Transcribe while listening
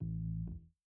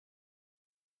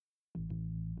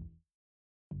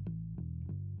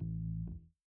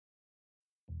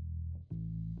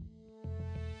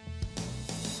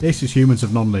This is Humans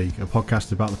of Non-League, a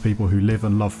podcast about the people who live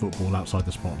and love football outside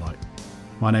the spotlight.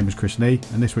 My name is Chris Nee,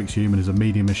 and this week's Human is a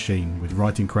media machine with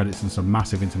writing credits and some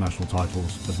massive international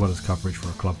titles, as well as coverage for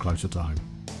a club closer to home.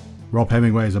 Rob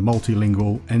Hemingway is a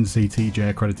multilingual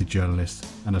NCTJ accredited journalist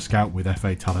and a scout with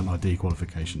FA Talent ID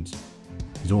qualifications.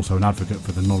 He's also an advocate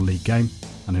for the non-league game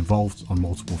and involved on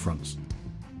multiple fronts.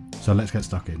 So let's get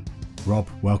stuck in. Rob,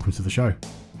 welcome to the show.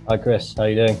 Hi Chris, how are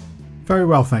you doing? Very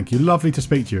well, thank you. Lovely to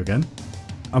speak to you again.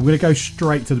 I'm going to go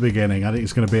straight to the beginning. I think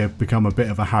it's going to become a bit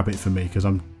of a habit for me because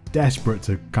I'm desperate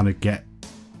to kind of get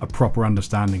a proper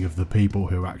understanding of the people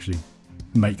who actually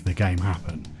make the game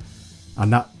happen.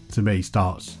 And that, to me,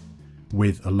 starts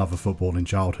with a love of football in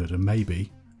childhood and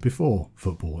maybe before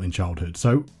football in childhood.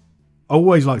 So I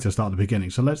always like to start at the beginning.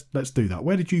 So let's do that.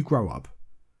 Where did you grow up?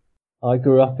 I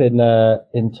grew up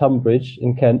in Tunbridge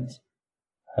in Kent,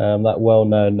 that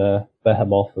well-known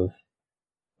behemoth of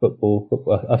football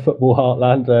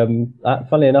heartland.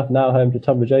 Funnily enough, now home to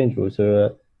Tunbridge Angels,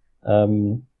 who are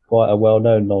quite a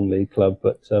well-known non-league club,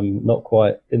 but not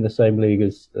quite in the same league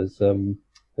as the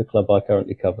club I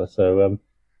currently cover. So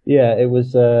it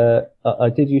was. I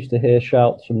did used to hear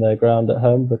shouts from their ground at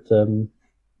home, but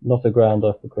not a ground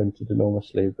I frequented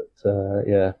enormously. But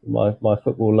my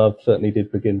football love certainly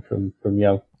did begin from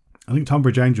young. I think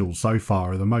Tunbridge Angels so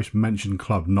far are the most mentioned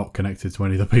club not connected to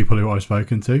any of the people who I've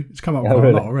spoken to. It's come up quite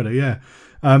a lot already, yeah.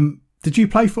 Did you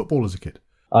play football as a kid?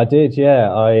 I did,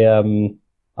 yeah.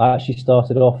 I actually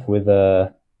started off with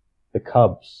the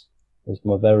Cubs as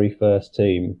my very first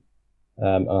team.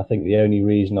 And I think the only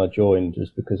reason I joined was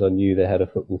because I knew they had a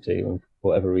football team, and for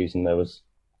whatever reason there was,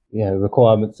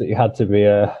 requirements that you had to be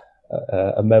a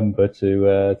member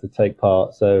to take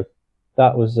part. So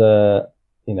that was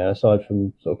aside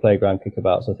from sort of playground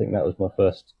kickabouts, I think that was my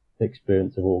first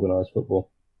experience of organised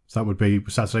football. So that would be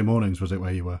Saturday mornings, was it,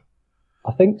 where you were?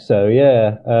 I think so,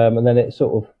 yeah. And then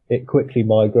it quickly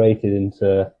migrated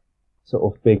into sort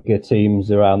of bigger teams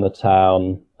around the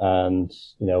town, and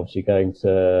obviously going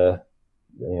to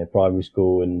primary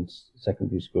school and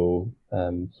secondary school,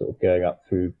 sort of going up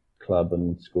through club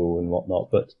and school and whatnot.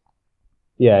 But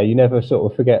yeah, you never sort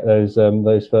of forget those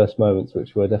first moments,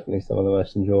 which were definitely some of the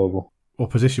most enjoyable. What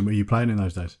position were you playing in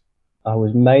those days? I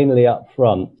was mainly up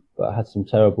front, but I had some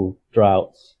terrible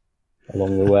droughts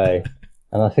along the way.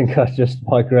 And I think I just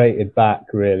migrated back,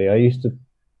 really. I used to,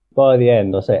 by the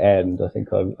end, I think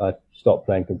I stopped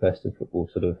playing competitive football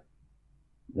sort of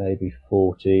maybe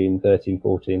 13,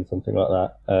 14, something like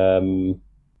that.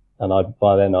 And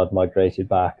by then I'd migrated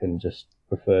back and just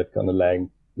preferred kind of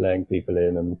laying people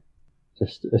in, and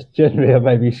just generally I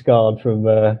may be scarred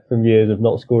from years of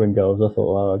not scoring goals. I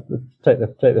thought, well, I'd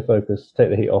take the focus, take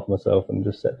the heat off myself, and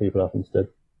just set people up instead.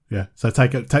 Yeah. So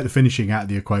take the finishing out of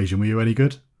the equation. Were you any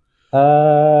good?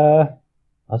 I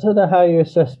don't know how you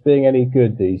assess being any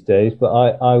good these days, but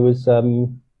I was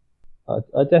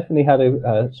I definitely had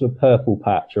a sort of purple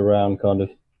patch around kind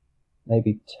of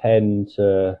maybe 10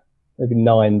 to maybe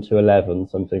 9 to 11,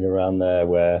 something around there,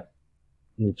 where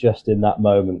you're just in that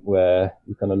moment where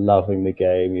you're kind of loving the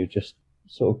game. You're just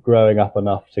sort of growing up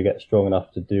enough to get strong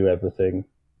enough to do everything,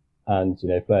 and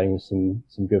playing with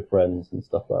some good friends and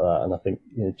stuff like that. And I think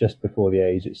just before the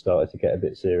age it started to get a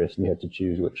bit serious, and you had to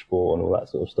choose which sport and all that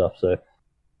sort of stuff. So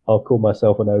I'll call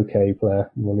myself an okay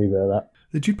player, and we'll leave it at that.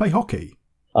 Did you play hockey?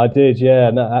 I did, yeah.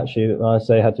 No, actually, when I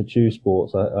say I had to choose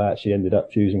sports, I actually ended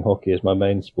up choosing hockey as my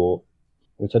main sport,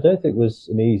 which I don't think was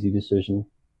an easy decision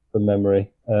from memory.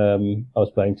 I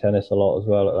was playing tennis a lot as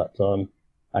well at that time,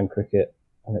 and cricket,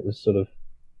 and it was sort of,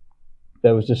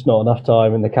 there was just not enough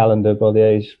time in the calendar by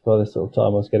the sort of time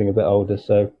I was getting a bit older.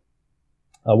 So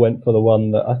I went for the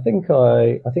one that I think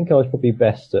I was probably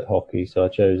best at hockey, so I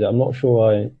chose it. I'm not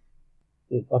sure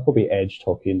I probably edged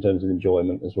hockey in terms of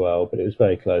enjoyment as well, but it was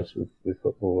very close with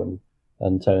football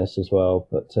and tennis as well.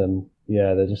 But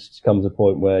there just comes a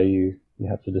point where you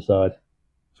have to decide.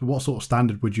 So what sort of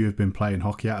standard would you have been playing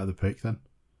hockey at the peak then?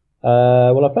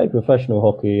 Well, I played professional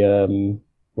hockey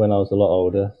when I was a lot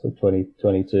older, so 22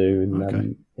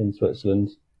 in Switzerland.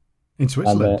 In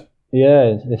Switzerland? And,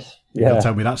 you gotta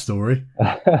tell me that story.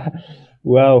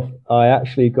 Well, I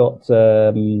actually got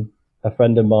a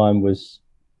friend of mine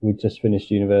we'd just finished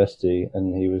university,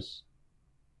 and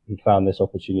he'd found this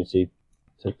opportunity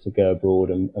to go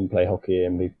abroad and play hockey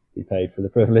and be paid for the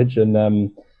privilege. And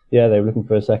they were looking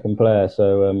for a second player,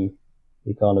 so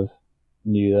he kind of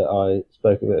knew that I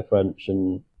spoke a bit of French,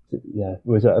 and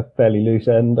was at a fairly loose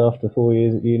end after 4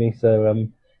 years at uni. So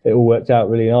it all worked out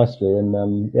really nicely,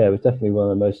 and it was definitely one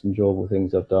of the most enjoyable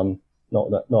things I've done.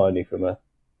 Not only from a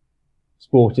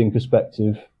sporting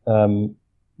perspective,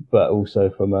 but also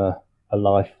from a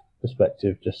life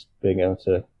perspective, just being able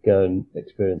to go and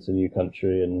experience a new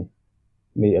country and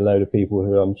meet a load of people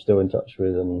who I'm still in touch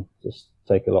with and just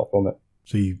take a lot from it.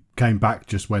 So you came back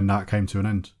just when that came to an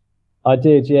end? I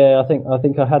did, yeah. I think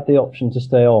I had the option to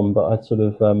stay on, but I sort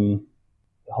of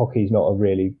hockey's not a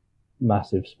really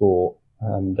massive sport,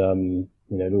 and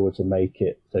in order to make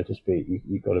it, so to speak,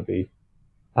 you've got to be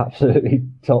absolutely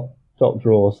top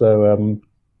drawer. So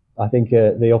I think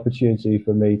the opportunity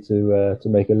for me to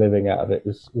make a living out of it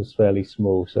was fairly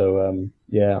small. So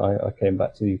I came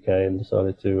back to the UK and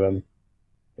decided to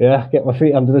get my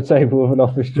feet under the table with an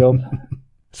office job.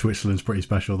 Switzerland's pretty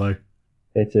special, though.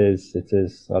 It is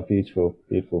a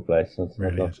beautiful place. I'd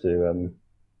love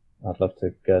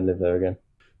to go and live there again.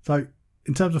 So,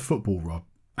 in terms of football, Rob,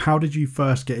 how did you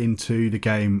first get into the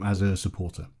game as a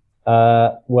supporter?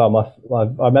 I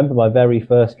remember my very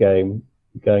first game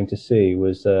going to see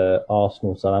was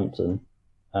Arsenal Southampton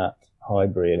at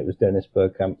Highbury, and it was Dennis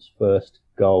Bergkamp's first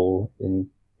goal in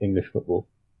English football.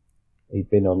 He'd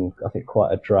been on, I think,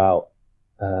 quite a drought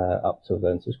up till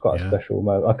then, so it was quite a special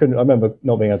moment. I remember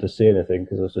not being able to see anything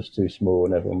because I was just too small,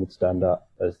 and everyone would stand up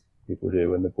as people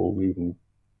do when the ball even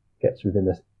gets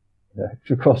within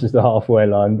crosses the halfway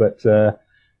line. But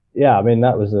I mean,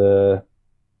 that was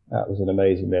an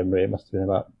amazing memory. It must have been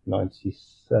about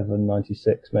 97,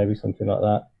 96, maybe, something like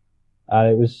that.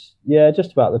 And it was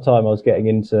just about the time I was getting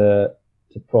into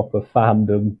proper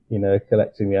fandom,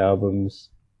 collecting the albums.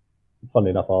 Funnily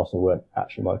enough, Arsenal weren't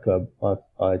actually my club.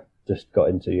 I just got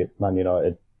into Man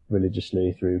United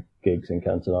religiously through gigs in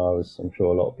Cantonara, as I'm sure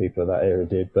a lot of people of that era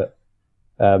did. But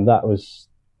that was,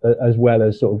 as well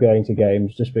as sort of going to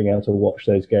games, just being able to watch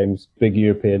those games, big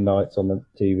European nights on the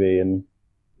TV, and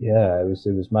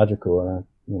it was magical.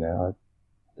 And I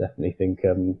definitely think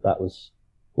that was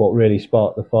what really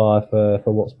sparked the fire for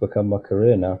what's become my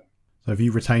career now. So have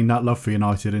you retained that love for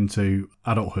United into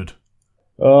adulthood?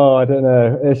 Oh, I don't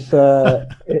know. It's.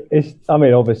 I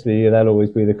mean, obviously, they'll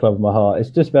always be the club of my heart. It's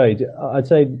just I'd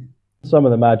say some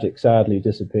of the magic sadly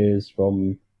disappears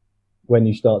from when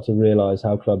you start to realise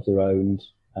how clubs are owned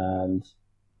and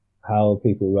how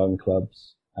people run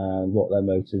clubs and what their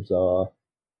motives are,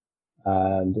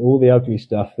 and all the ugly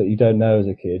stuff that you don't know as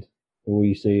a kid. All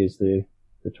you see is the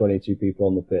 22 people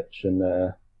on the pitch and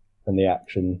the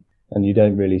action, and you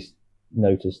don't really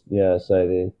notice,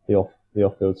 the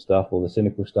off-field stuff or the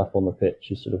cynical stuff on the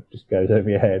pitch. It sort of just goes over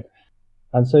your head.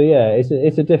 And so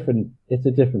it's a different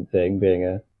thing being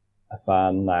a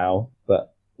fan now,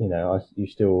 but you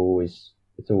still always,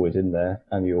 it's always in there,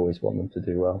 and you always want them to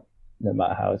do well, no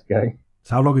matter how it's going.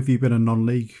 So how long have you been a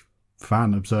non-league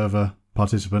fan, observer,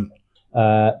 participant?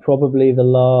 Probably the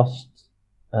last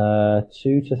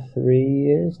 2 to 3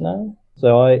 years now.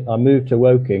 So I moved to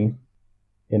Woking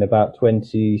in about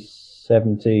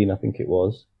 2017, I think it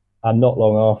was. And not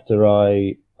long after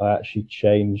I actually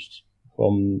changed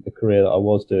from the career that I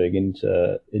was doing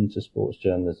into sports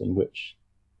journalism, which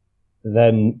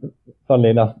then,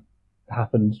 funnily enough,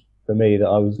 happened for me that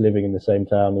I was living in the same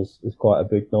town as quite a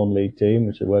big non-league team,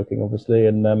 which are Woking, obviously.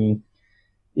 And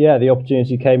the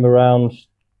opportunity came around,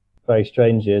 very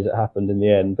strangely as it happened in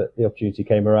the end, but the opportunity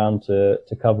came around to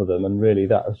cover them, and really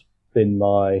that has been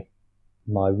my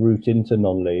route into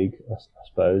non-league, I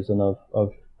suppose, and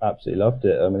I've absolutely loved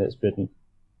it. I mean,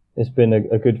 it's been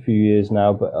a good few years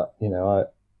now, but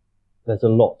there's a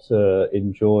lot to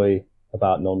enjoy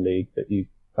about non-league that you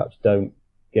perhaps don't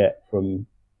get from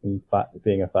in fact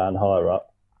being a fan higher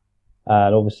up.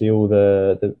 And obviously all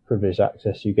the privileged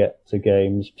access you get to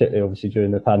games, particularly obviously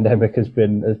during the pandemic, has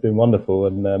been wonderful.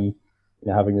 And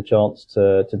having the chance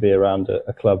to be around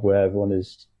a club where everyone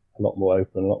is a lot more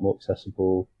open, a lot more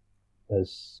accessible,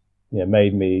 has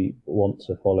made me want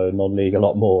to follow non-league a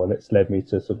lot more, and it's led me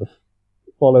to sort of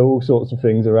follow all sorts of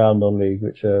things around non-league,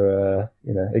 which are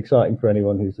exciting for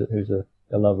anyone who's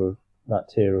a lover of that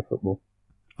tier of football.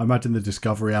 I imagine the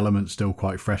discovery element's still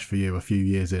quite fresh for you a few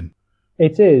years in.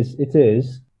 It is.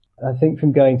 I think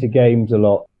from going to games a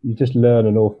lot, you just learn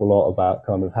an awful lot about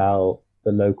kind of how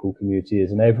the local community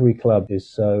is, and every club is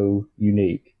so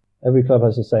unique. Every club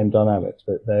has the same dynamics,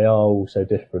 but they are all so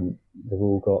different. They've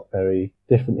all got very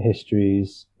different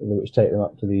histories which take them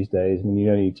up to these days. I mean, you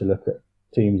don't need to look at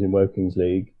teams in Woking's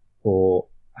league for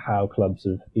how clubs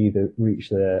have either reached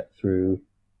there through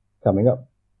coming up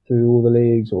through all the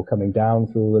leagues or coming down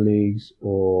through all the leagues,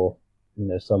 or,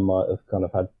 some might have kind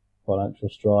of had financial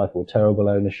strife or terrible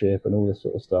ownership and all this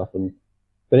sort of stuff.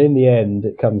 But in the end,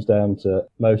 it comes down to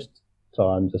most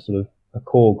times a sort of a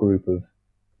core group of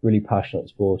really passionate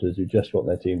supporters who just want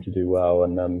their team to do well,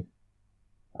 and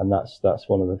that's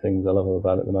one of the things I love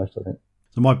about it the most, I think.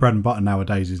 So my bread and butter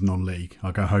nowadays is non-league.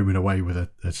 I go home and away with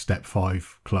a Step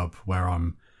 5 club where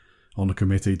I'm on the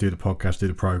committee, do the podcast, do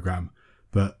the programme.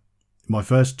 But my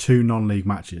first 2 non-league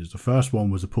matches, the first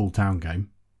one was a Poole Town game,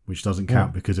 which doesn't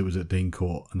count because it was at Dean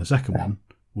Court. And the second one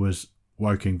was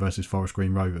Woking versus Forest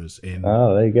Green Rovers in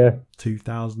there you go.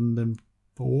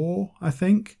 2004, I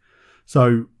think.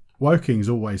 So Woking's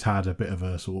always had a bit of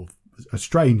a sort of a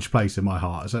strange place in my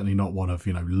heart. It's certainly not one of,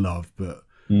 love, but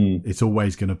it's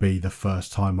always going to be the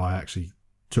first time I actually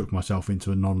took myself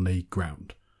into a non-league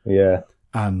ground. Yeah.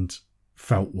 And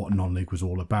felt what non-league was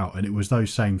all about. And it was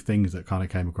those same things that kind of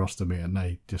came across to me, and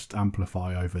they just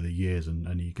amplify over the years,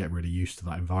 and you get really used to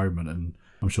that environment. And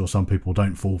I'm sure some people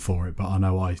don't fall for it, but I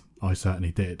know I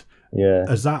certainly did. Yeah.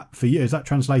 Is that for you? Is that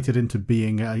translated into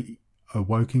being a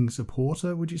Woking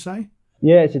supporter, would you say?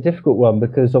 Yeah, it's a difficult one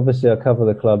because obviously I cover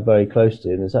the club very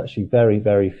closely, and there's actually very,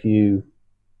 very few.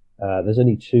 There's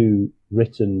only 2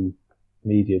 written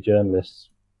media journalists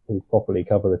who properly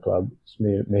cover the club. It's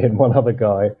me and one other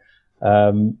guy.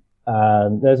 And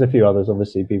there's a few others,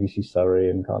 obviously BBC Surrey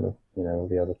and kind of,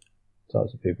 the other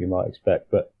types of people you might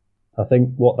expect. But I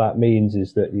think what that means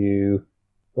is that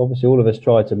obviously all of us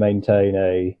try to maintain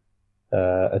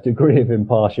a degree of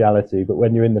impartiality, but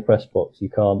when you're in the press box, you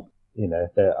can't,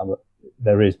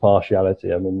 there is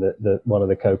partiality. I mean, one of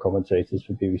the co-commentators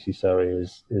for BBC Surrey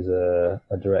is a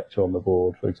director on the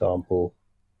board, for example,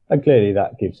 and clearly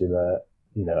that gives him a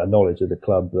knowledge of the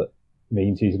club that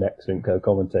means he's an excellent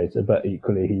co-commentator. But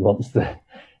equally, he's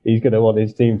going to want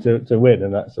his team to win,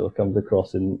 and that sort of comes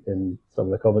across in some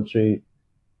of the commentary.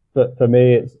 But for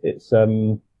me, it's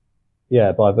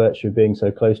by virtue of being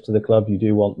so close to the club, you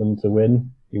do want them to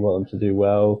win. You want them to do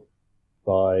well.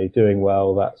 By doing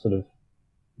well, that sort of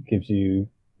gives you,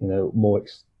 more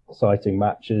exciting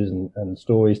matches and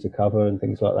stories to cover and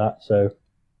things like that. So,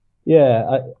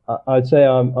 yeah, I'd say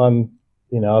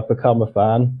I've become a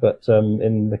fan, but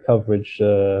in the coverage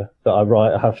that I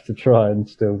write, I have to try and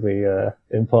still be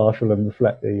impartial and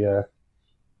reflect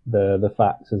the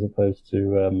facts as opposed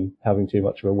to having too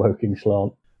much of a Woking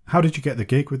slant. How did you get the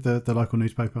gig with the local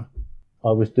newspaper?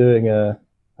 I was doing a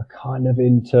kind of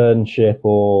internship,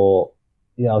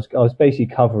 I was basically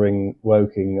covering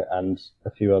Woking and a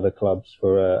few other clubs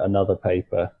for another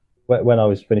paper. When I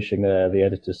was finishing there, the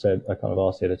editor said, I kind of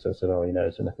asked the editor, I said, is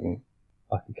there anything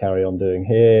I can carry on doing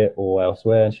here or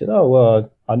elsewhere? And she said,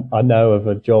 I know of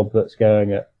a job that's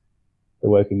going at the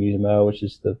Woking News and Mail, which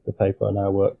is the paper I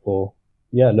now work for.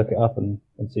 Yeah, look it up and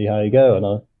see how you go. And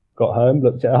I got home,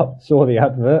 looked it up, saw the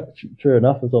advert. True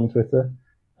enough, it was on Twitter.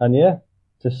 And yeah,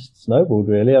 just snowballed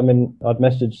really. I mean, I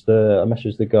messaged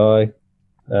the guy,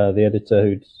 the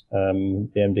editor the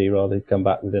MD rather, who'd come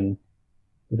back within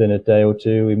a day or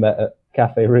two. We met at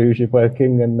Cafe Rouge in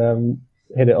Woking and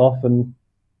hit it off, and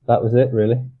that was it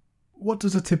really. What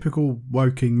does a typical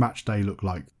Woking match day look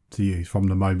like to you from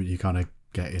the moment you kind of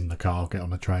get in the car, get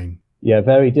on the train? Yeah,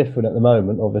 very different at the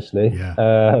moment, obviously. Yeah.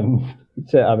 I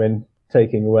mean,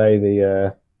 taking away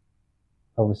the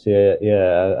obviously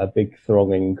a big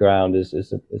thronging ground is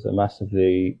a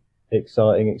massively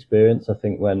exciting experience. I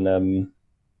think when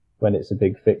it's a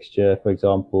big fixture, for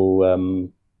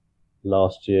example,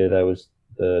 last year there was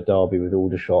the derby with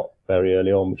Aldershot very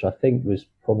early on, which I think was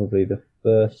probably the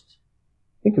first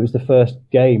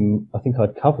game I think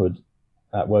I'd covered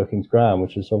at Woking's ground,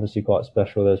 which was obviously quite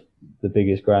special. There's the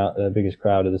biggest crowd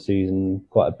of the season,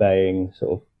 quite a baying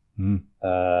sort of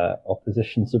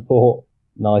opposition support.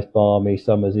 Nice balmy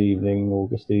summer's evening,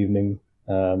 August evening.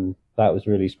 That was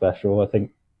really special. I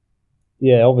think,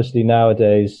 yeah, obviously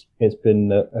nowadays it's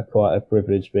been quite a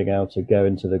privilege being able to go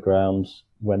into the grounds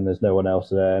when there's no one else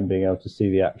there and being able to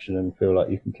see the action and feel like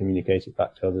you can communicate it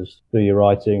back to others through your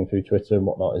writing, through Twitter and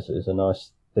whatnot is a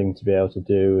nice thing to be able to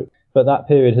do. But that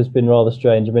period has been rather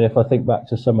strange. I mean, if I think back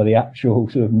to some of the actual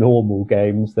sort of normal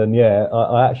games, then yeah,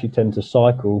 I actually tend to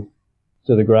cycle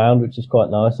to the ground, which is quite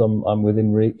nice. I'm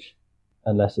within reach,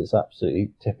 unless it's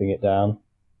absolutely tipping it down.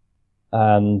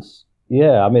 And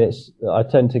yeah, I mean, I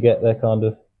tend to get there kind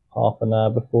of half an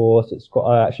hour before. So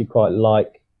I actually quite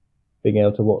like being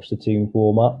able to watch the teams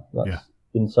warm up. That's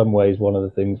in some ways one of the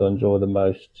things I enjoy the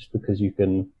most, just because you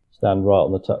can stand right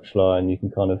on the touchline. You can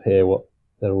kind of hear what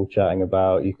they're all chatting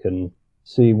about. You can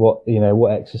see what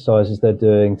exercises they're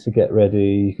doing to get ready.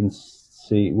 You can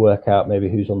work out maybe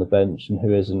who's on the bench and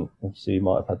who isn't. Obviously, you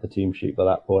might have had the team sheet by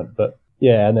that point. But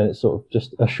yeah, and then it's sort of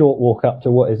just a short walk up to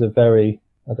what is a very,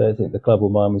 I don't think the club will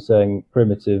mind me saying,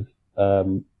 primitive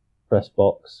press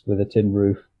box with a tin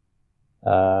roof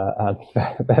and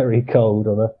very cold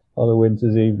on a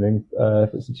winter's evening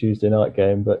if it's a Tuesday night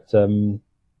game. But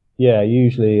Yeah,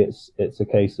 usually it's a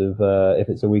case of if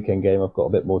it's a weekend game, I've got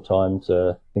a bit more time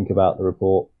to think about the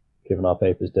report, given our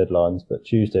paper's deadlines. But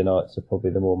Tuesday nights are probably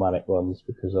the more manic ones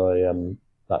because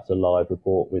that's a live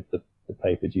report with the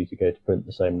paper due to go to print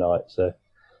the same night. So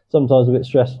sometimes a bit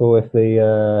stressful if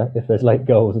there's late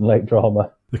goals and late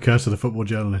drama. The curse of the football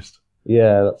journalist.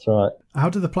 Yeah, that's right. How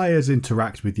do the players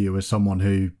interact with you as someone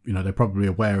who, they're probably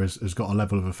aware has got a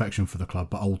level of affection for the club,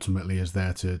 but ultimately is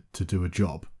there to do a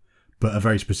job, but a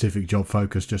very specific job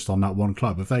focused just on that one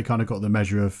club? Have they kind of got the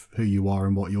measure of who you are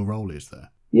and what your role is there?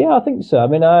 Yeah, I think so. I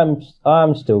mean,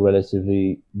 I'm still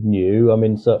relatively new. I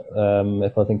mean,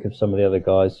 if I think of some of the other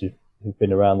guys who've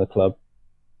been around the club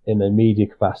in a media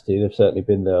capacity, they've certainly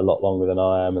been there a lot longer than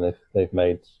I am, and they've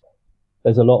made.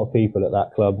 There's a lot of people at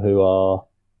that club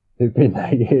who've been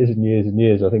there years and years and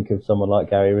years. I think of someone like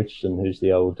Gary Richardson, who's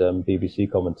the old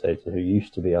BBC commentator who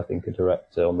used to be, I think, a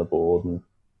director on the board, and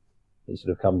he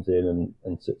sort of comes in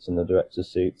and sits in the director's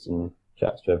seats and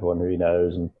chats to everyone who he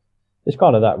knows, and it's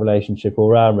kind of that relationship all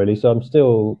around, really. So I'm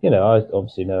still, I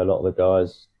obviously know a lot of the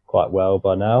guys quite well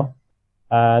by now,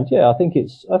 and yeah, I think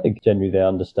generally they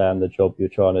understand the job you're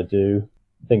trying to do.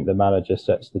 I think the manager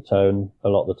sets the tone a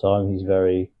lot of the time. He's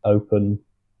very open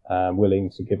and willing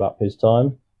to give up his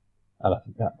time. And I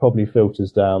think that probably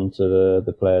filters down to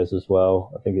the players as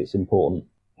well. I think it's important.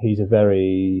 He's a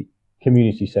very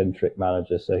community-centric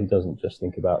manager, so he doesn't just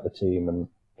think about the team and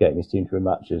getting his team to win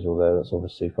matches, although that's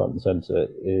obviously front and centre.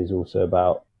 It is also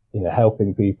about,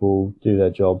 helping people do their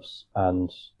jobs and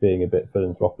being a bit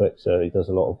philanthropic. So he does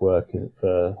a lot of work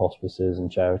for hospices and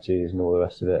charities and all the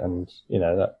rest of it. And,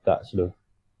 that sort of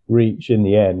reach in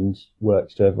the end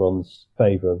works to everyone's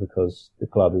favour because the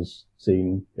club is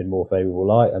seen in more favourable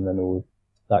light, and then all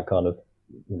that kind of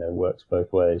works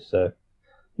both ways. So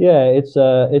yeah, it's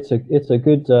a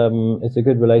good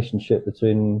relationship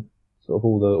between sort of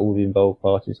all the involved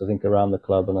parties, I think, around the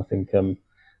club. And I think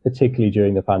particularly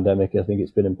during the pandemic, I think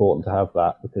it's been important to have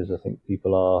that because I think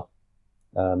people are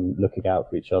looking out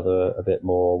for each other a bit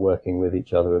more, working with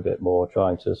each other a bit more,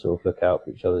 trying to sort of look out for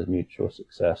each other's mutual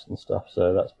success and stuff.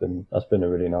 So that's been a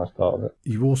really nice part of it.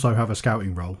 You also have a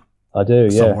scouting role. I do,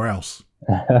 yeah. Somewhere else,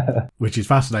 which is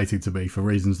fascinating to me for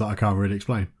reasons that I can't really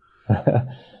explain. I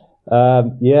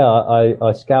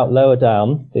scout lower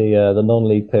down the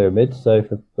non-league pyramid. So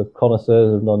for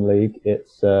connoisseurs of non-league,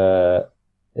 it's a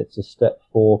Step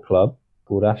 4 club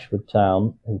called Ashford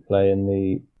Town who play in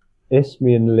the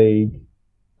Isthmian League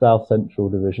South Central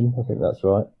Division, I think that's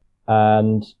right.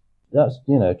 And that's,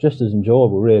 just as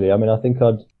enjoyable, really. I mean, I think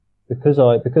because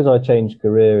I changed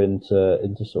career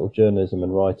into sort of journalism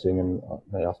and writing and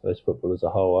I suppose football as a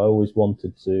whole, I always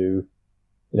wanted to,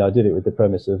 I did it with the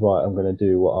premise of, right, I'm going to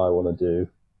do what I want to do.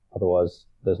 Otherwise,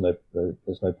 there's no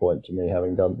point to me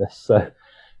having done this. So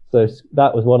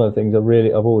that was one of the things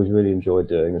I've always really enjoyed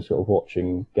doing, is sort of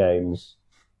watching games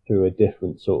through a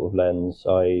different sort of lens,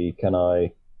 i.e., can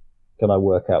I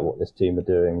work out what this team are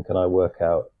doing? Can I work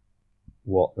out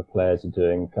what the players are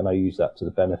doing? Can I use that to the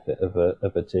benefit of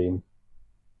a team?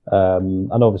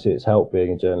 And obviously it's helped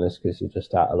being a journalist because you're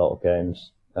just at a lot of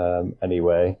games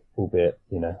anyway, albeit,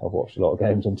 I've watched a lot of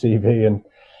games on TV and,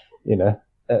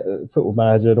 Football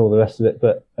Manager and all the rest of it.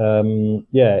 But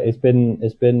it's been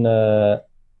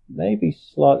maybe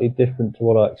slightly different to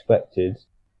what I expected.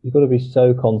 You've got to be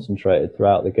so concentrated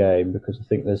throughout the game because I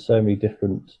think there's so many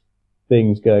different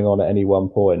things going on at any one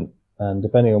point. And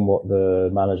depending on what the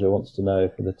manager wants to know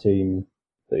for the team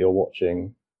that you're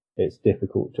watching, it's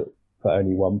difficult for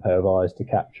only one pair of eyes to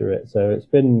capture it. So it's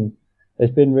been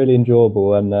really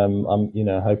enjoyable, and I'm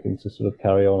hoping to sort of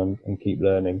carry on and keep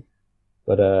learning.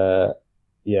 But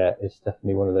it's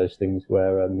definitely one of those things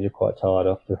where you're quite tired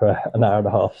after an hour and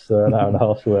a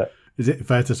half's work. Is it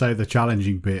fair to say the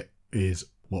challenging bit is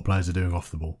what players are doing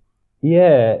off the ball?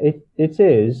 Yeah, it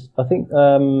is. I think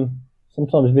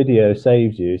sometimes video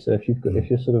saves you. So if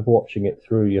you're sort of watching it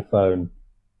through your phone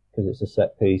because it's a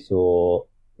set piece or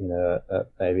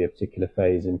maybe a particular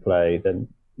phase in play, then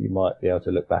you might be able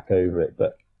to look back over it.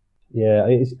 But yeah,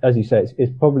 as you say,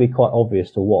 it's probably quite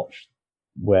obvious to watch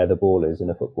where the ball is in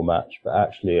a football match, but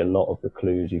actually a lot of the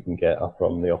clues you can get are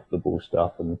from the off the ball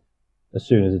stuff. And as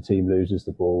soon as a team loses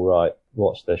the ball, right,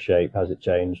 what's their shape? Has it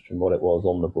changed from what it was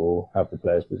on the ball? Have the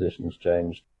players' positions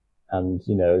changed? And,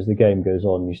 as the game goes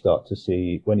on, when you start to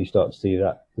see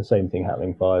that the same thing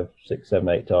happening 5, 6, 7,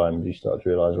 8 times, you start to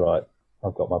realise, right,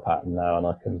 I've got my pattern now and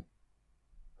I can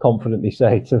confidently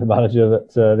say to the manager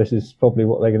that this is probably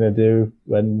what they're going to do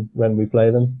when we play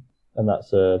them. And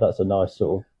that's a nice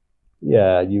sort of,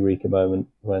 eureka moment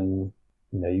when,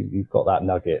 you've got that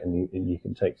nugget and you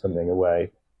can take something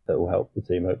away that will help the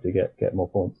team hopefully get more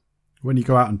points. When you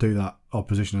go out and do that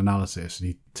opposition analysis and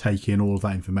you take in all of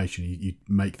that information, you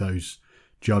make those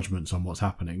judgments on what's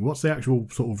happening. What's the actual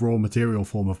sort of raw material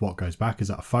form of what goes back? Is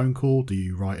that a phone call? Do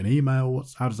you write an email?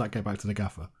 How does that get back to the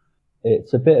gaffer?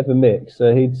 It's a bit of a mix.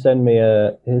 So he'd send me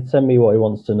what he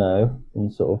wants to know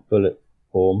in sort of bullet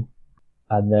form,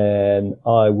 and then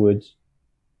I would,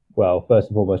 well, first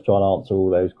and foremost, try and answer all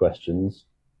those questions,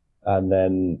 and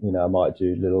then I might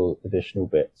do little additional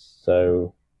bits.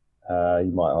 So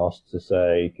you might ask to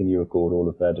say, can you record all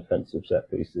of their defensive set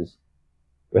pieces?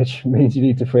 Which means you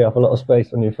need to free up a lot of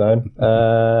space on your phone,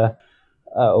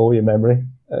 or your memory,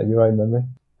 your own memory.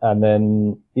 And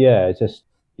then,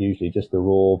 usually just the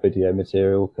raw video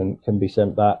material can be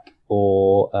sent back,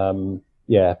 or,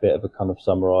 a bit of a kind of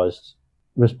summarized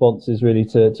responses really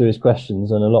to his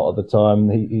questions. And a lot of the time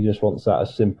he just wants that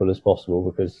as simple as possible,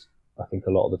 because I think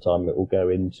a lot of the time it will go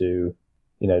into,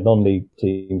 non-league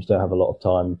teams don't have a lot of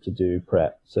time to do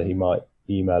prep. So he might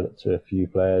email it to a few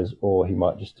players, or he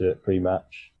might just do it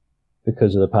pre-match.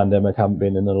 Because of the pandemic, I haven't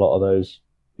been in a lot of those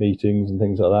meetings and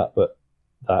things like that, but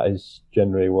that is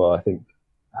generally what I think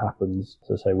happens.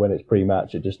 So say when it's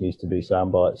pre-match, it just needs to be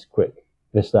sound bites, quick,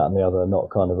 this, that and the other, not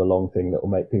kind of a long thing that will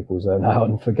make people zone out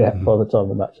and forget by the time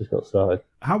the match has got started.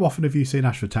 How often have you seen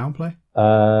Ashford Town play?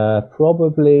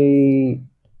 Probably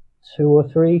 2 or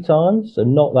 3 times, so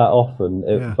not that often.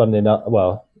 Funnily enough,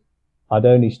 well, I'd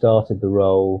only started the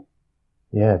role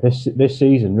this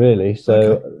season really,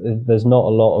 so there's not a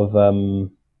lot of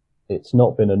it's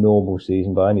not been a normal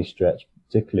season by any stretch,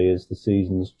 particularly as the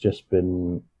season's just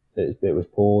been, it was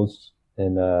paused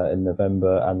in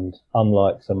November, and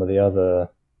unlike some of the other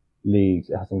leagues,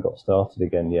 it hasn't got started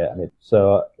again yet, and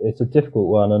so it's a difficult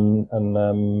one,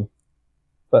 and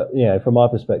but from my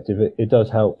perspective, it does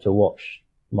help to watch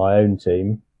my own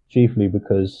team, chiefly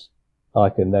because I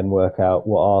can then work out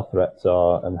what our threats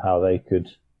are and how they could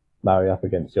marry up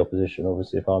against the opposition.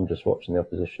 Obviously, if I'm just watching the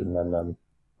opposition, then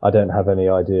I don't have any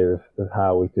idea of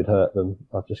how we could hurt them.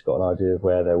 I've just got an idea of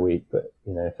where they're weak. But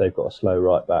if they've got a slow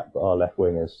right back, but our left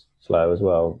wing is slow as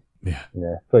well,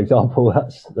 for example,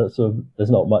 that's sort of,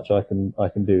 there's not much I can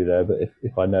do there. But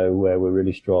if I know where we're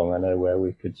really strong, I know where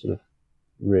we could sort of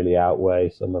really outweigh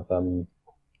some of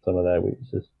their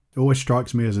weaknesses. It always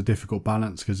strikes me as a difficult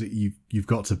balance, because you've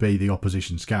got to be the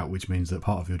opposition scout, which means that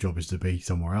part of your job is to be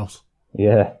somewhere else.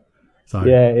 Yeah. So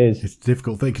it is. It's a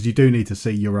difficult thing, because you do need to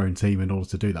see your own team in order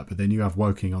to do that, but then you have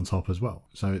Woking on top as well.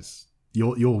 So it's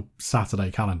your Saturday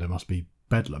calendar must be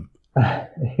bedlam.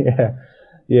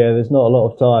 There's not a lot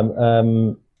of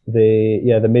time.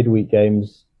 The midweek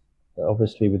games,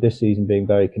 obviously with this season being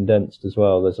very condensed as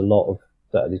well, there's a lot of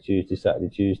Saturday,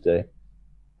 Tuesday,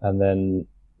 and then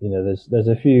there's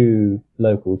a few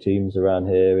local teams around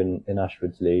here in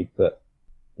Ashford's league, but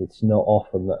it's not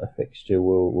often that a fixture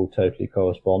will totally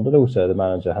correspond. And also the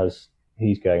manager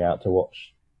he's going out to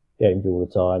watch games all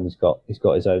the time. He's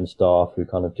got his own staff who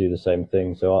kind of do the same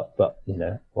thing. So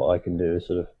what I can do is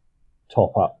sort of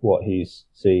top up what he's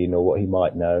seen or what he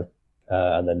might know,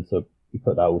 and then sort of you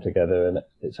put that all together, and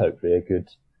it's hopefully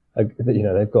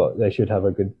they should have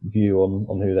a good view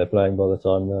on who they're playing by the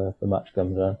time the match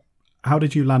comes down. How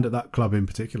did you land at that club in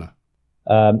particular?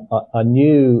 I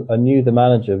knew the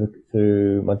manager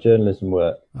through my journalism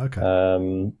work. Okay.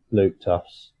 Luke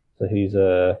Tufts. So he's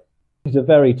a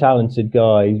very talented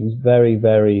guy. He's very,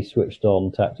 very switched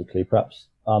on tactically. Perhaps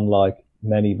unlike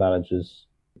many managers,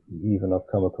 even I've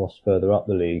come across further up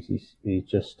the leagues. He's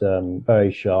just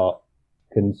very sharp.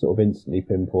 Can sort of instantly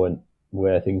pinpoint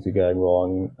where things are going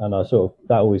wrong. And that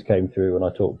always came through when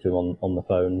I talked to him on the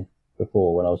phone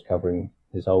before, when I was covering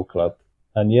his whole club.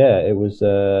 And it was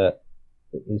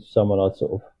is someone I'd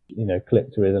sort of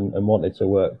clicked with and wanted to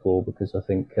work for, because I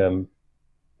think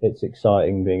it's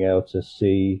exciting being able to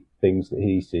see things that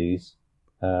he sees,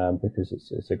 because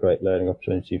it's a great learning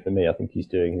opportunity for me. I think he's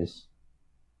doing his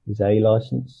A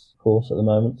license course at the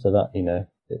moment, so that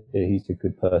he's a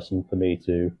good person for me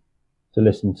to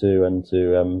listen to and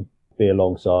to be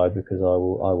alongside, because I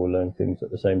will learn things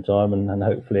at the same time, and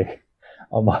hopefully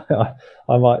I might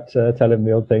tell him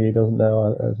the odd thing he doesn't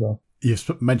know as well.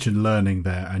 You've mentioned learning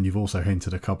there, and you've also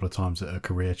hinted a couple of times at a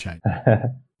career change.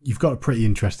 You've got a pretty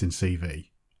interesting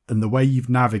CV, and the way you've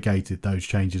navigated those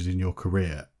changes in your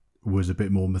career was a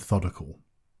bit more methodical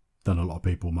than a lot of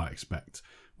people might expect.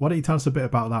 Why don't you tell us a bit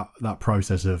about that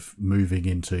process of moving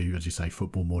into, as you say,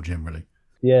 football more generally?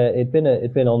 Yeah, it'd been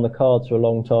on the cards for a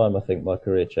long time, I think, my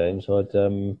career change. So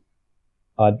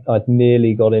I'd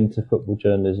nearly got into football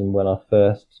journalism when I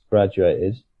first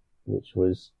graduated, which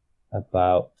was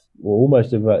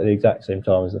almost about the exact same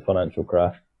time as the financial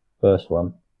crash, first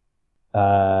one.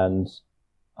 And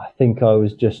I think I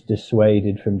was just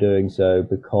dissuaded from doing so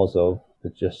because of the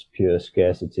just pure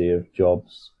scarcity of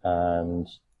jobs, and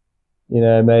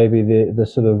maybe the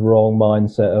sort of wrong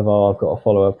mindset of, I've got to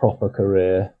follow a proper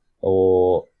career,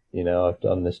 or I've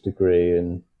done this degree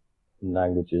in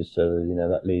languages, so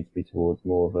that leads me towards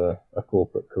more of a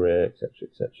corporate career, etc.,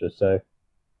 etc. So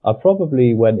I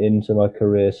probably went into my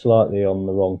career slightly on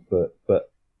the wrong foot,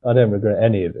 but I don't regret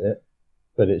any of it.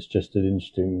 But it's just an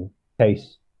interesting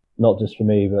case, not just for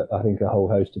me, but I think a whole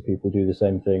host of people do the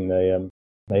same thing.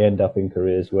 They end up in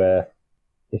careers where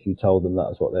if you told them that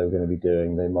was what they were going to be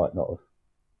doing, they might not have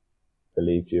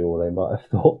believed you, or they might have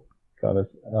thought kind of,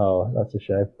 oh, that's a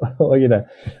shame. Or,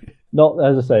 not,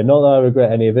 as I say, not that I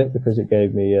regret any of it, because it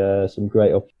gave me some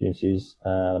great opportunities,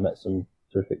 and I met some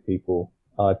terrific people.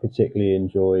 I particularly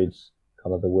enjoyed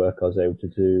kind of the work I was able to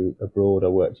do abroad. I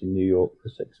worked in New York for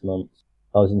 6 months.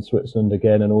 I was in Switzerland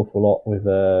again an awful lot with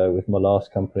my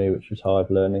last company, which was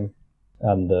Hive Learning,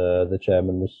 and the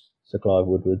chairman was Sir Clive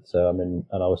Woodward. So and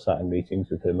I was sat in meetings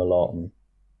with him a lot, and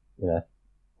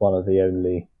one of the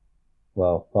only,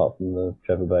 well, apart from the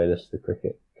Trevor Bayliss, the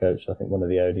cricket coach, I think one of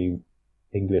the only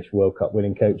English World Cup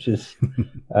winning coaches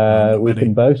we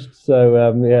can boast.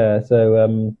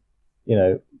 So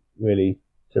really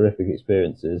terrific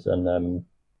experiences, and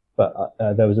but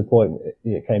there was a point,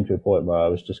 it came to a point where I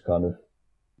was just kind of,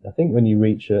 I think when you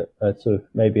reach a sort of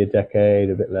maybe a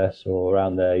decade, a bit less, or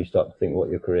around there, you start to think what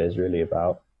your career is really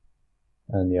about,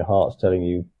 and your heart's telling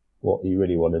you what you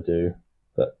really want to do,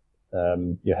 but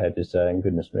your head is saying,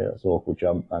 goodness me, that's an awful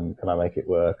jump, and can I make it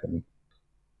work?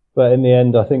 But in the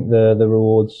end, I think the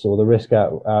rewards or the risk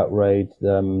outweighed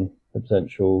the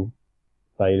potential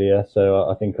failure. So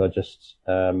I think I just,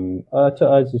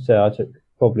 as you say, I took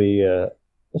probably a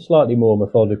slightly more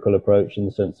methodical approach, in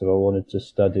the sense of I wanted to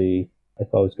study.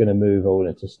 If I was going to move, I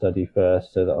wanted to study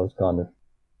first, so that I was kind of,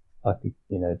 I could,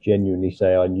 genuinely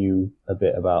say I knew a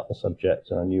bit about the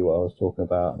subject, and I knew what I was talking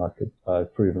about, and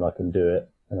I've proven I can do it,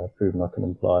 and I've proven I can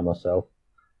apply myself,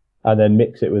 and then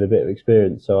mix it with a bit of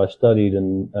experience. So I studied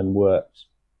and worked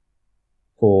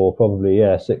for probably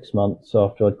 6 months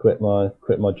after I'd quit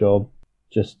my job,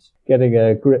 just getting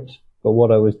a grip for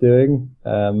what I was doing.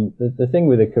 The thing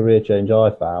with a career change I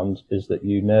found is that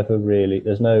you never really,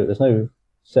 there's no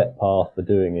set path for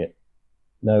doing it.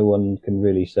 No one can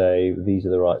really say these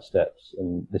are the right steps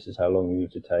and this is how long you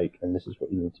need to take and this is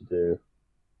what you need to do.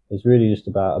 It's really just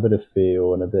about a bit of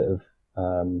feel and a bit of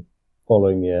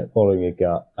following your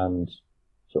gut, and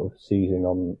sort of seizing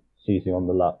on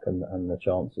the luck and the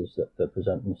chances that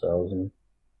present themselves, and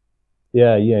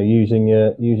using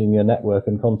your network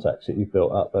and contacts that you've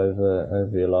built up over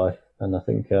your life. And I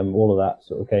think all of that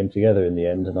sort of came together in the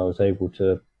end, and I was able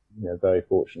to, very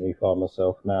fortunately find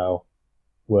myself now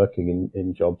working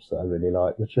in jobs that I really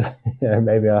like, which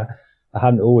maybe I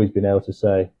hadn't always been able to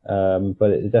say,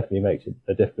 but it definitely makes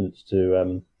a difference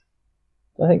to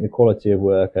I think the quality of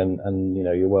work and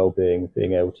your well-being,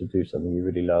 being able to do something you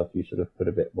really love. You sort of put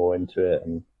a bit more into it,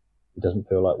 and it doesn't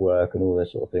feel like work, and all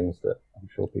those sort of things that I'm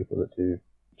sure people that do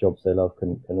jobs they love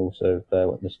can also bear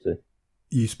witness to.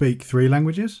 You speak 3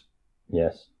 languages?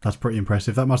 Yes. That's pretty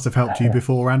impressive. That must have helped you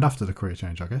before and after the career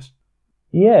change, I guess.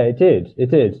 Yeah, it did.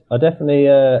 I definitely,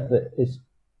 it's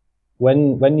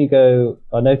when you go,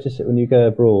 I notice it when you go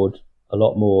abroad a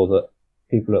lot more, that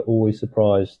people are always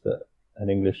surprised that an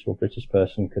English or British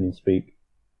person can speak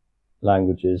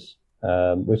languages,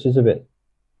 which is a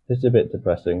bit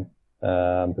depressing,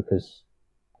 because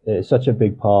it's such a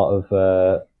big part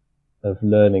of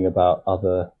learning about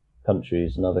other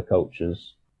countries and other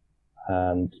cultures.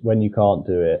 And when you can't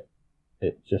do it,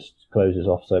 it just closes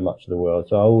off so much of the world.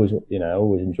 So I always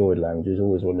enjoyed languages,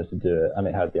 always wanted to do it, and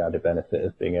it had the added benefit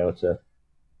of being able to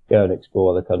go and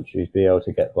explore other countries, be able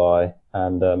to get by,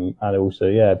 and also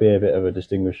be a bit of a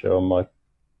distinguisher on my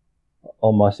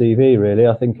CV. Really,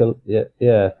 I think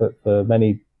for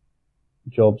many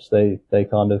jobs they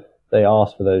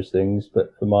ask for those things,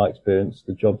 but from my experience,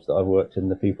 the jobs that I've worked in,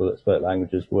 the people that spoke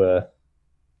languages were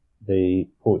the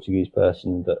Portuguese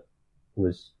person that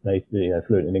was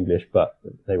fluent in English, but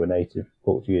they were native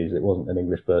Portuguese. It wasn't an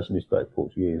English person who spoke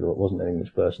Portuguese, or it wasn't an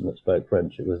English person that spoke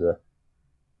French. It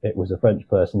was a French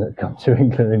person that had come to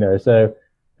England, So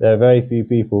there are very few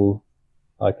people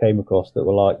I came across that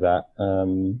were like that,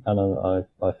 and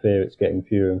I fear it's getting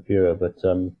fewer and fewer. But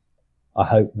I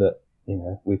hope that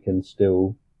we can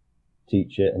still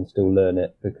teach it and still learn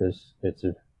it, because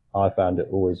I found it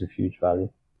always of huge value.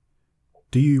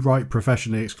 Do you write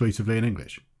professionally exclusively in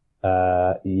English?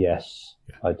 Yes,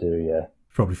 yeah. I do. Yeah,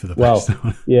 probably for the best.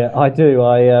 Well, yeah, I do.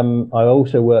 I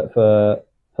also work for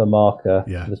Marca,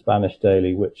 yeah. the Spanish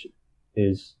daily, which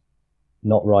is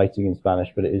not writing in Spanish,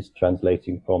 but it is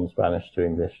translating from Spanish to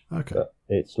English. Okay. But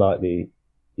it's slightly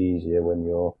easier when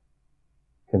you're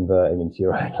converting into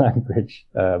your own language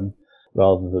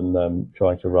rather than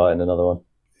trying to write in another one.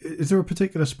 Is there a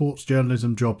particular sports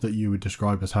journalism job that you would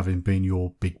describe as having been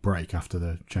your big break after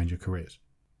the change of careers?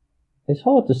 It's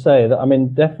hard to say. I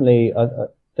mean, definitely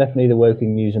the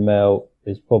Woking News and Mail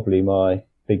is probably my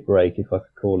big break, if I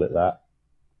could call it that,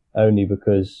 only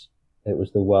because it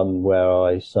was the one where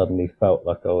I suddenly felt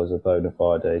like I was a bona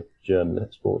fide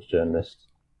journalist, sports journalist.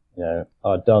 You know,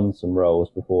 I'd done some roles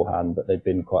beforehand, but they'd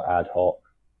been quite ad hoc.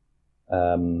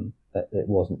 It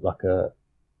wasn't like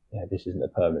this isn't a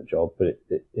permanent job, but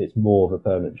it's more of a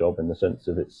permanent job in the sense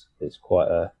of it's quite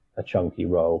a chunky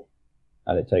role,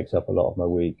 and it takes up a lot of my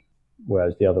week.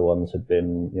 Whereas the other ones had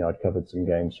been, I'd covered some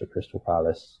games for Crystal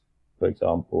Palace, for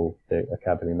example, the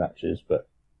academy matches, but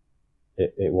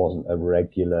it wasn't a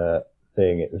regular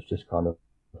thing. It was just kind of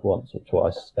once or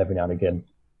twice every now and again.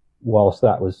 Whilst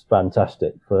that was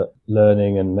fantastic for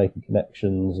learning and making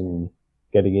connections and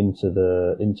getting into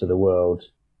the world,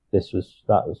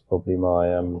 that was probably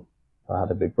my I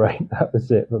had a big break. That was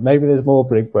it. But maybe there's more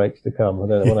big breaks to come. I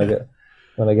don't know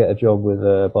when I get a job with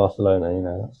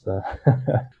Barcelona. That's.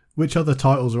 Which other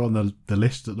titles are on the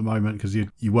list at the moment? Because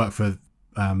you work for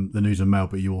the News and Mail,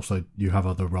 but you have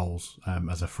other roles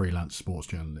as a freelance sports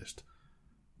journalist.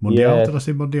 Mundial, yeah. Did I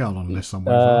see Mundial on the list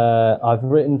somewhere? I've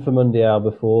written for Mundial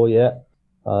before, yeah.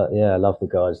 I love the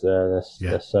guys there.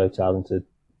 They're so talented.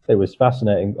 It was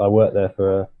fascinating. I worked there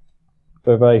for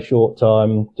a very short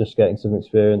time, just getting some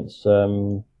experience.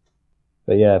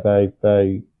 But yeah, very,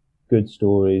 very good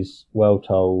stories, well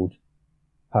told,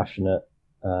 passionate.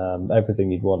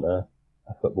 Everything you'd want a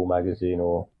football magazine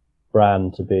or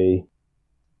brand to be.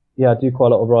 Yeah, I do quite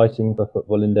a lot of writing for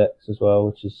Football Index as well,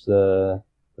 which is the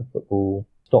football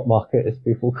stock market, as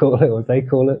people call it, or they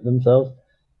call it themselves,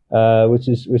 which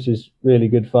is really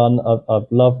good fun.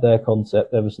 I've loved their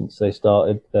concept ever since they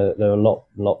started. They're a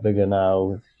lot bigger now,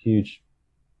 with huge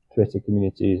Twitter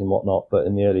communities and whatnot. But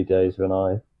in the early days when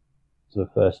I sort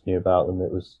of first knew about them,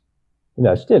 it was,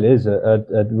 still is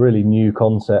a really new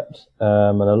concept,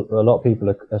 and a lot of people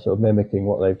are sort of mimicking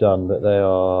what they've done, but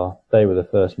they were the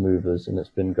first movers, and it's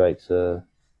been great to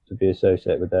be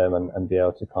associated with them and be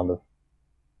able to kind of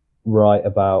write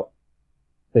about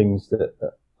things that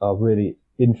are really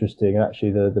interesting. And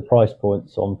actually the price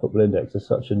points on Football Index are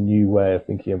such a new way of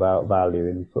thinking about value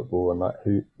in football, and like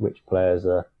which players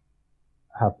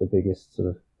have the biggest sort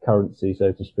of currency,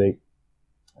 so to speak.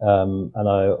 And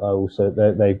I also,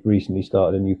 they've recently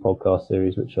started a new podcast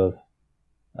series, which I've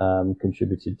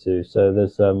contributed to. So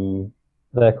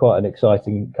they're quite an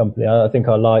exciting company. I think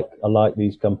I like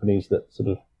these companies that sort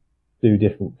of do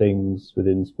different things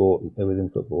within sport,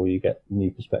 within football. You get new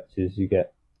perspectives, you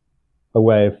get a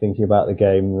way of thinking about the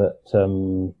game that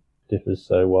differs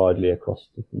so widely across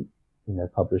different,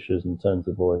 publishers and tones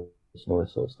of voice and all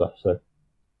this sort of stuff. So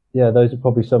yeah, those are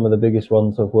probably some of the biggest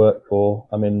ones I've worked for.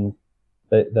 I mean,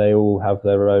 they all have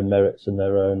their own merits and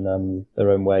their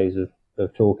own ways of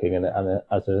talking. And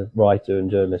as a writer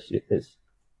and journalist, it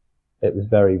was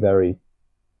very, very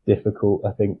difficult,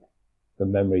 I think,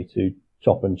 from memory to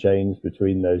chop and change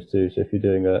between those two. So if you're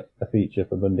doing a feature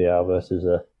for Mundial versus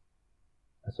a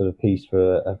sort of piece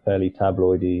for a fairly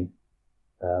tabloidy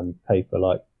paper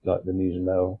like the News and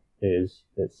Mail is,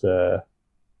 it's a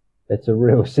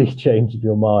real sea change in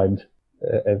your mind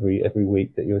every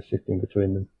week that you're shifting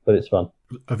between them, but it's fun.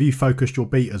 Have you focused your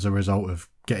beat as a result of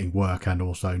getting work and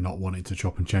also not wanting to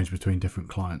chop and change between different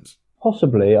clients?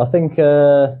 Possibly. I think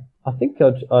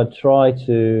I'd try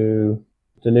to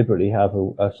deliberately have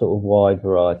a sort of wide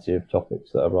variety of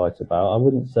topics that I write about. I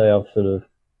wouldn't say I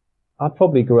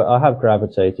have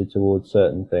gravitated towards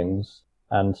certain things,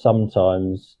 and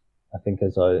sometimes I think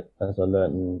as I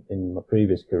learned in my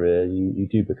previous career, you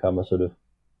do become a sort of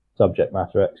subject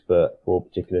matter expert for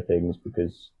particular things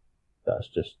because that's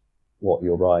just what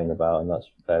you're writing about, and that's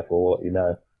therefore what you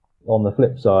know. On the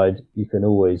flip side, you can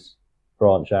always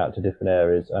branch out to different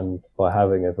areas, and by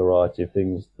having a variety of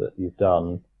things that you've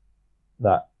done,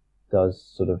 that does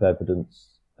sort of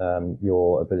evidence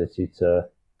your ability to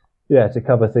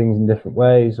cover things in different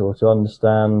ways, or to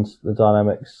understand the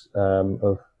dynamics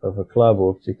of a club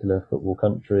or a particular football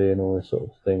country and all this sort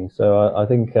of thing. So I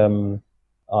think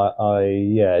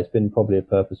it's been probably a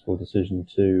purposeful decision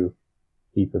to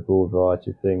keep a broad variety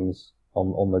of things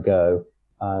on the go,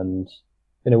 and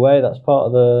in a way that's part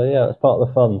of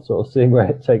the fun, sort of seeing where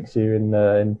it takes you in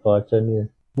 5-10 years.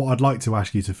 What I'd like to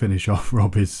ask you to finish off,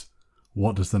 Rob, is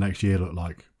what does the next year look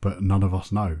like? But none of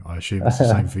us know. I assume it's the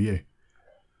same for you.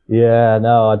 Yeah,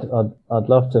 no, I'd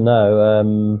love to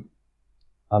know.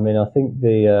 I mean, I think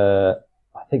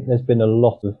there's been a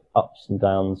lot of ups and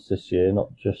downs this year,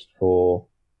 not just for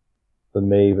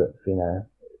me, but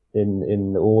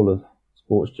in all of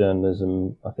sports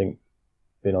journalism. I think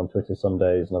been on Twitter some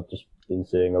days, and I've just been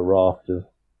seeing a raft of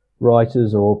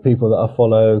writers or people that I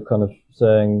follow kind of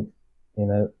saying,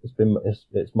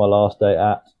 it's my last day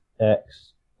at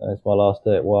X, it's my last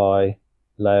day at Y,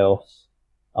 layoffs,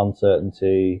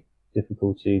 uncertainty,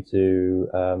 difficulty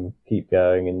to keep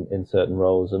going in certain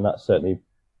roles, and that's certainly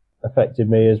affected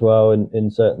me as well in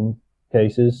certain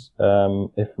cases.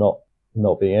 If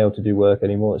not being able to do work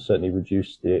anymore, it's certainly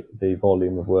reduced the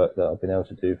volume of work that I've been able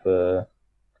to do for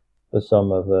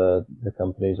some of the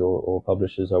companies or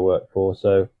publishers I work for.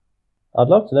 So I'd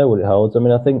love to know what it holds. I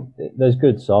mean, I think there's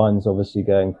good signs, obviously,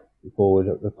 going forward.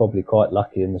 We're probably quite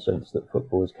lucky in the sense that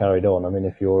football has carried on. I mean,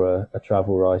 if you're a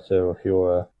travel writer or if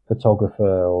you're a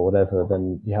photographer or whatever,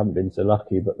 then you haven't been so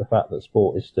lucky. But the fact that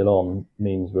sport is still on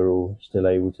means we're all still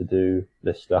able to do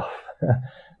this stuff,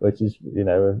 which is, we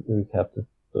have to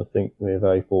sort of think we're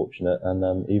very fortunate.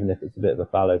 And even if it's a bit of a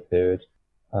fallow period,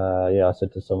 I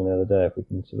said to someone the other day, if we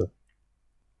can sort of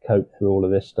cope through all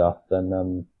of this stuff,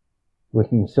 then we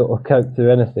can sort of cope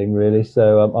through anything, really.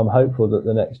 So I'm hopeful that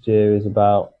the next year is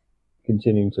about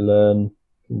continuing to learn,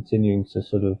 continuing to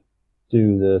sort of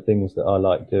do the things that I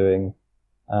like doing,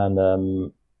 and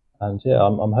I'm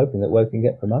hoping that we can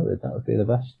get promoted. That would be the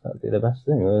best. That would be the best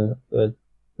thing.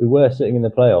 We were sitting in the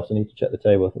playoffs. I need to check the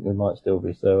table. I think we might still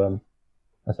be. So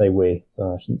I say we.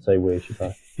 Sorry, I shouldn't say we, should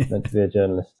I? Meant to be a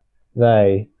journalist.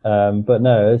 They, but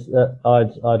no,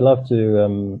 I'd love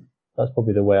to. That's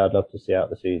probably the way I'd love to see out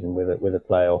the season, with a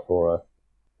playoff or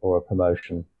a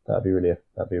promotion. That'd be really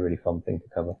a fun thing to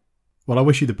cover. Well, I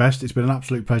wish you the best. It's been an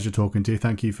absolute pleasure talking to you.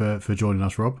 Thank you for joining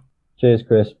us, Rob. Cheers,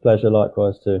 Chris. Pleasure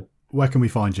likewise too. Where can we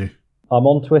find you? I'm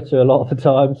on Twitter a lot of the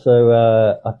time, so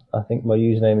I think my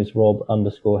username is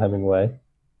Rob_Hemingway.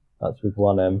 That's with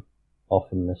one M,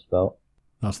 often misspelt.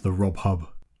 That's the Rob Hub.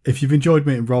 If you've enjoyed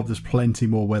meeting Rob, there's plenty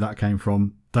more where that came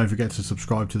from. Don't forget to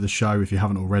subscribe to the show if you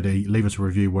haven't already. Leave us a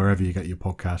review wherever you get your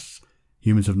podcasts.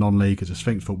 Humans of Non-League is a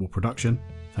Sphinx Football production.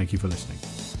 Thank you for listening.